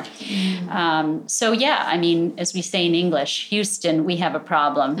look for. As we say in English, Houston, we have a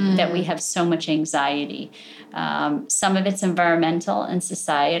problem that we have so much anxiety. Some of it's environmental and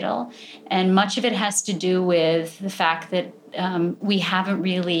societal, and much of it has to do with the fact that we haven't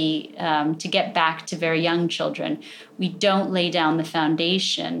really, to get back to very young children, we don't lay down the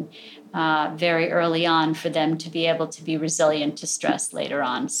foundation very early on for them to be able to be resilient to stress later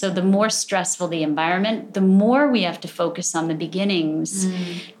on. So the more stressful the environment, the more we have to focus on the beginnings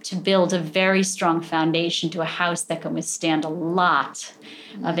to build a very strong foundation to a house that can withstand a lot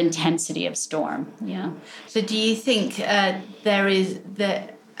of intensity of storm. Yeah. So do you think there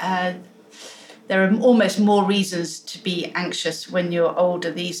are almost more reasons to be anxious when you're older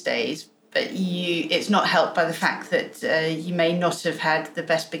these days, but it's not helped by the fact that you may not have had the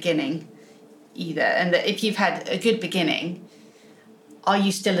best beginning either, and that if you've had a good beginning, are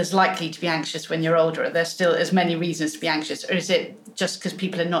you still as likely to be anxious when you're older? Are there still as many reasons to be anxious, or is it just because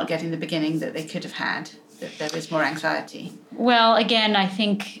people are not getting the beginning that they could have had that there is more anxiety? Well, again, I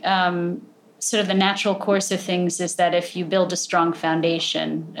think sort of the natural course of things is that if you build a strong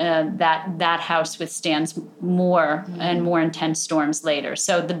foundation, that house withstands more and more intense storms later.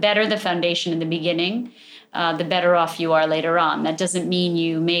 So the better the foundation in the beginning, the better off you are later on. That doesn't mean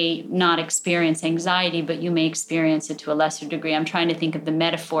you may not experience anxiety, but you may experience it to a lesser degree. I'm trying to think of the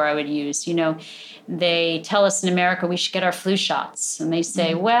metaphor I would use. They tell us in America we should get our flu shots. And they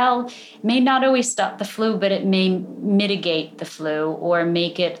say, well, it may not always stop the flu, but it may mitigate the flu or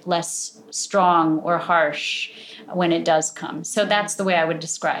make it less strong or harsh when it does come. So that's the way I would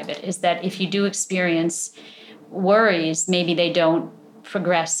describe it, is that if you do experience worries, maybe they don't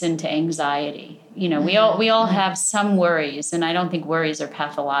progress into anxiety. We all have some worries, and I don't think worries are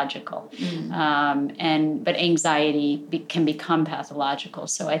pathological. But anxiety can become pathological.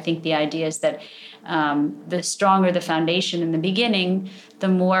 So I think the idea is that the stronger the foundation in the beginning, the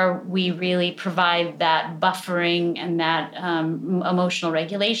more we really provide that buffering and that emotional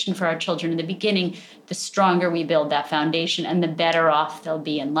regulation for our children in the beginning, the stronger we build that foundation and the better off they'll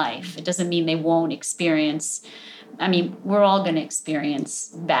be in life. It doesn't mean they won't experience. We're all going to experience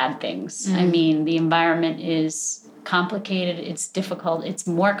bad things. The environment is complicated. It's difficult. It's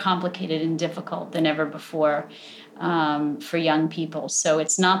more complicated and difficult than ever before for young people. So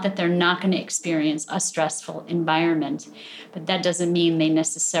it's not that they're not going to experience a stressful environment, but that doesn't mean they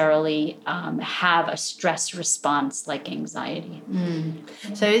necessarily have a stress response like anxiety.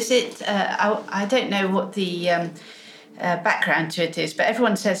 So is it, I don't know what the background to it is, but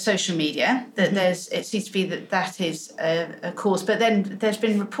everyone says social media, that it seems to be that is a cause. But then there's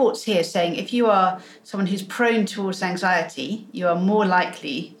been reports here saying if you are someone who's prone towards anxiety, you are more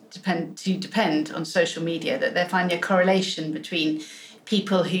likely to depend on social media, that they're finding a correlation between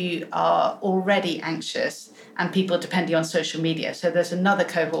people who are already anxious and people depending on social media. So there's another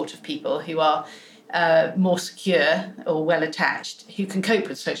cohort of people who are more secure or well attached, who can cope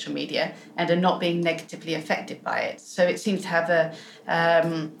with social media and are not being negatively affected by it. So it seems to have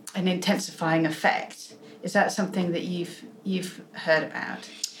an intensifying effect. Is that something that you've heard about?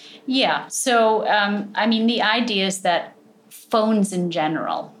 Yeah. So the idea is that phones in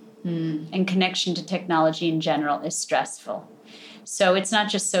general and connection to technology in general is stressful. So it's not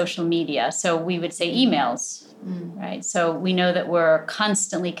just social media. So we would say emails. Right. So we know that we're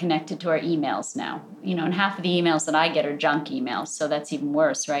constantly connected to our emails now, and half of the emails that I get are junk emails. So that's even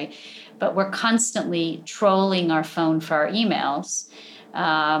worse. Right. But we're constantly trolling our phone for our emails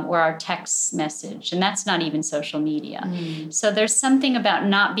or our text message. And that's not even social media. So there's something about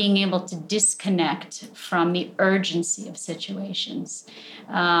not being able to disconnect from the urgency of situations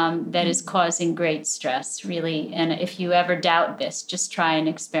that is causing great stress, really. And if you ever doubt this, just try an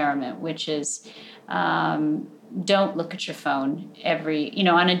experiment, which is don't look at your phone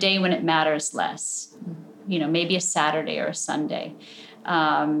on a day when it matters less, maybe a Saturday or a Sunday.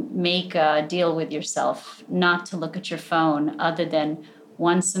 Make a deal with yourself not to look at your phone other than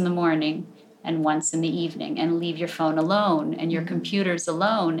once in the morning and once in the evening, and leave your phone alone and your computers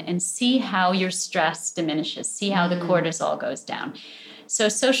alone, and see how your stress diminishes, see how the cortisol goes down. So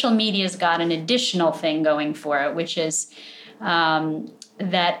social media's got an additional thing going for it, which is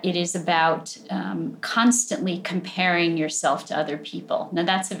that it is about constantly comparing yourself to other people. Now,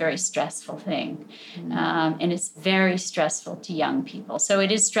 that's a very stressful thing, and it's very stressful to young people. So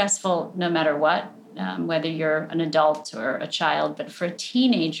it is stressful no matter what, whether you're an adult or a child. But for a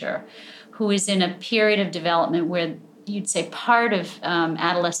teenager who is in a period of development where you'd say part of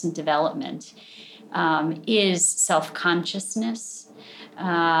adolescent development is self-consciousness,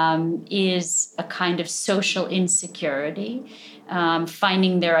 is a kind of social insecurity,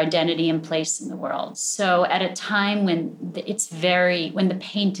 finding their identity and place in the world. So at a time when when the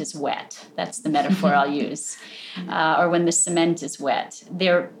paint is wet, that's the metaphor I'll use, or when the cement is wet,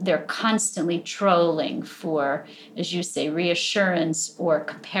 they're constantly trolling for, as you say, reassurance or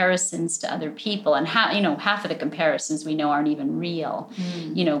comparisons to other people. And half of the comparisons we know aren't even real.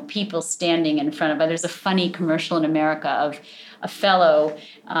 People standing in front of There's a funny commercial in America of a fellow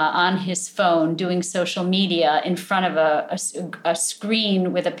on his phone doing social media in front of a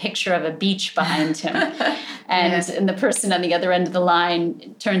screen with a picture of a beach behind him. And the person on the other end of the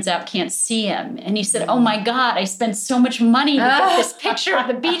line, turns out, can't see him. And he said, "Oh my God, I spent so much money to get this picture of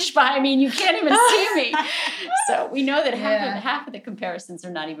the beach behind me and you can't even see me." So we know that half of the comparisons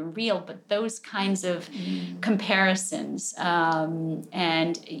are not even real, but those kinds of comparisons.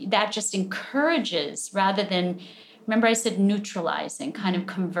 And that just encourages, rather than, remember I said neutralizing, kind of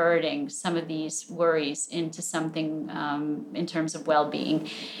converting some of these worries into something in terms of well-being.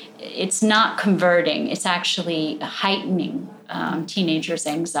 It's not converting, it's actually heightening teenagers'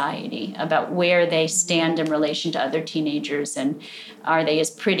 anxiety about where they stand in relation to other teenagers, and are they as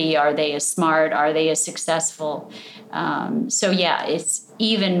pretty, are they as smart, are they as successful? It's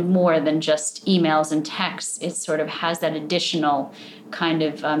even more than just emails and texts. It sort of has that additional kind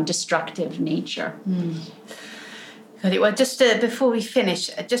of destructive nature. Well, just before we finish,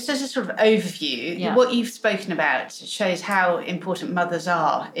 just as a sort of overview, what you've spoken about shows how important mothers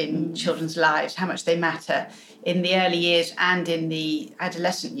are in children's lives, how much they matter in the early years and in the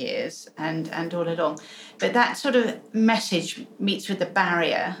adolescent years and all along. But that sort of message meets with the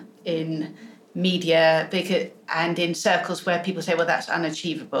barrier in media and in circles where people say, well, that's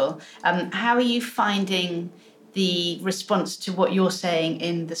unachievable. How are you finding the response to what you're saying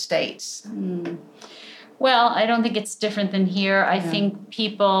in the States? Well, I don't think it's different than here. I think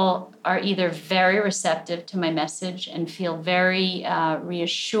people are either very receptive to my message and feel very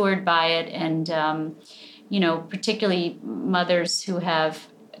reassured by it. And, particularly mothers who have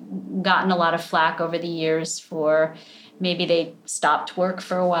gotten a lot of flack over the years for maybe they stopped work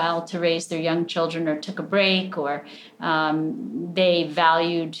for a while to raise their young children or took a break, or they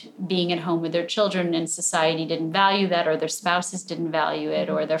valued being at home with their children and society didn't value that, or their spouses didn't value it,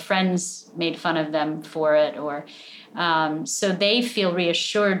 or their friends made fun of them for it, or so they feel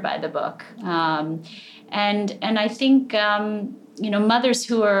reassured by the book. And I think, mothers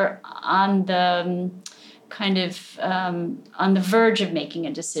who are on the on the verge of making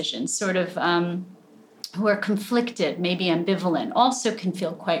a decision, sort of who are conflicted, maybe ambivalent, also can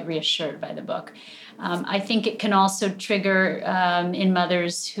feel quite reassured by the book. I think it can also trigger in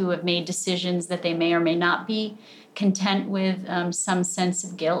mothers who have made decisions that they may or may not be content with some sense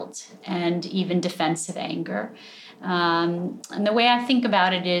of guilt and even defensive anger. And the way I think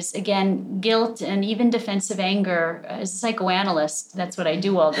about it is, again, guilt and even defensive anger. As a psychoanalyst, that's what I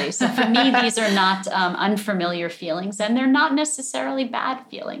do all day. So for me, these are not unfamiliar feelings, and they're not necessarily bad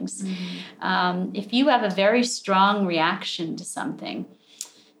feelings. If you have a very strong reaction to something,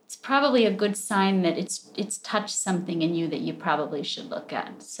 it's probably a good sign that it's touched something in you that you probably should look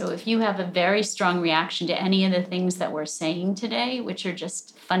at. So if you have a very strong reaction to any of the things that we're saying today, which are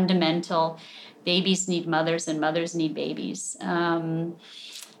just fundamental, babies need mothers and mothers need babies.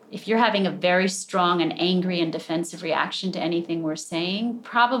 If you're having a very strong and angry and defensive reaction to anything we're saying,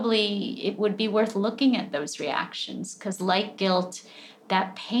 probably it would be worth looking at those reactions, because like guilt,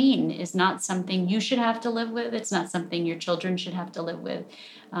 that pain is not something you should have to live with. It's not something your children should have to live with.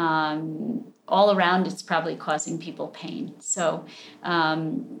 All around, it's probably causing people pain. So,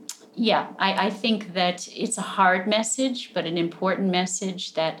 I think that it's a hard message, but an important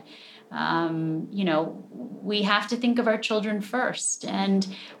message that we have to think of our children first, and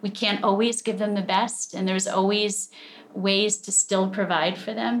we can't always give them the best, and there's always ways to still provide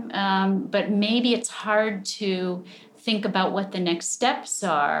for them. But maybe it's hard to think about what the next steps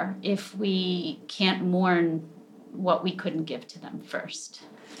are if we can't mourn what we couldn't give to them first.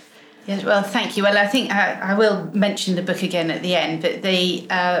 Yes, well, thank you. Well, I think I will mention the book again at the end, but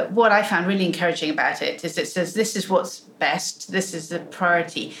what I found really encouraging about it is it says this is what's best, this is the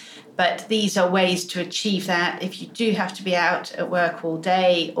priority, But these are ways to achieve that. If you do have to be out at work all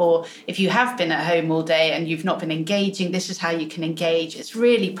day, or if you have been at home all day and you've not been engaging, this is how you can engage. It's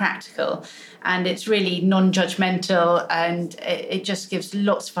really practical and it's really non-judgmental, and it just gives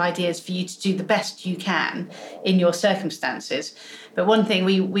lots of ideas for you to do the best you can in your circumstances. But one thing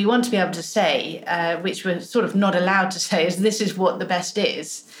we want to be able to say, which we're sort of not allowed to say, is this is what the best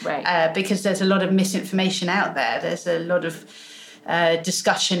is. Right. Because there's a lot of misinformation out there. There's a lot of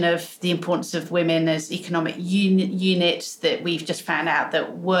discussion of the importance of women as economic units, that we've just found out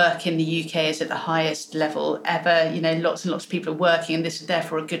that work in the UK is at the highest level ever. You know, lots and lots of people are working, and this is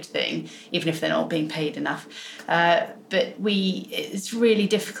therefore a good thing, even if they're not being paid enough. But it's really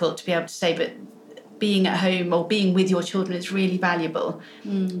difficult to be able to say, but being at home or being with your children is really valuable,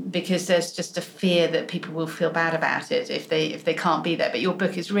 because there's just a fear that people will feel bad about it if they can't be there. But your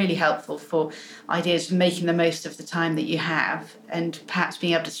book is really helpful for ideas of making the most of the time that you have, and perhaps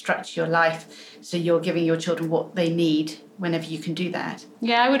being able to structure your life so you're giving your children what they need whenever you can do that.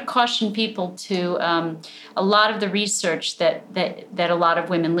 Yeah, I would caution people to a lot of the research that a lot of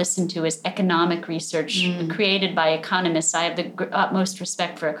women listen to is economic research created by economists. I have the utmost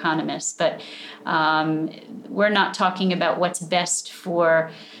respect for economists, but we're not talking about what's best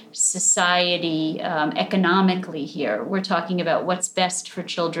for society economically here. We're talking about what's best for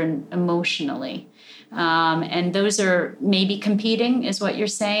children emotionally. And those are maybe competing, is what you're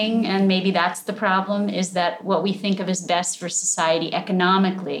saying. And maybe that's the problem, is that what we think of as best for society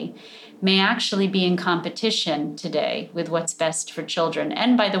economically may actually be in competition today with what's best for children.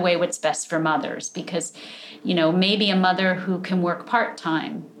 And by the way, what's best for mothers, because, you know, maybe a mother who can work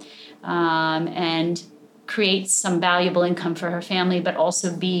part-time and create some valuable income for her family, but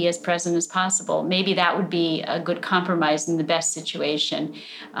also be as present as possible. Maybe that would be a good compromise in the best situation,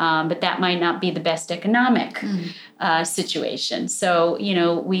 but that might not be the best economic situation. So, you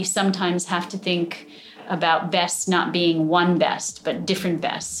know, we sometimes have to think about best not being one best, but different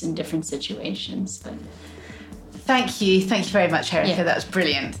bests in different situations. But Thank you very much, Erica. Yeah. That was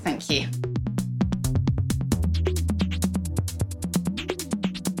brilliant. Thank you.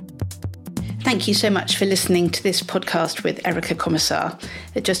 Thank you so much for listening to this podcast with Erica Commissar.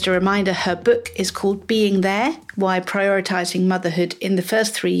 Just a reminder, her book is called Being There: Why Prioritising Motherhood in the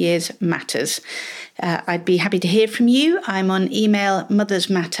First 3 Years Matters. I'd be happy to hear from you. I'm on email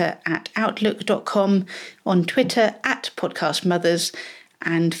mothersmatter@outlook.com, on Twitter @podcastmothers,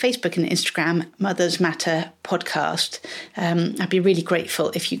 and Facebook and Instagram, Mothers Matter Podcast. I'd be really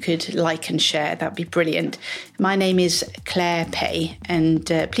grateful if you could like and share. That'd be brilliant. My name is Claire Pay, and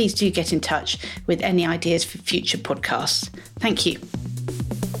please do get in touch with any ideas for future podcasts. Thank you.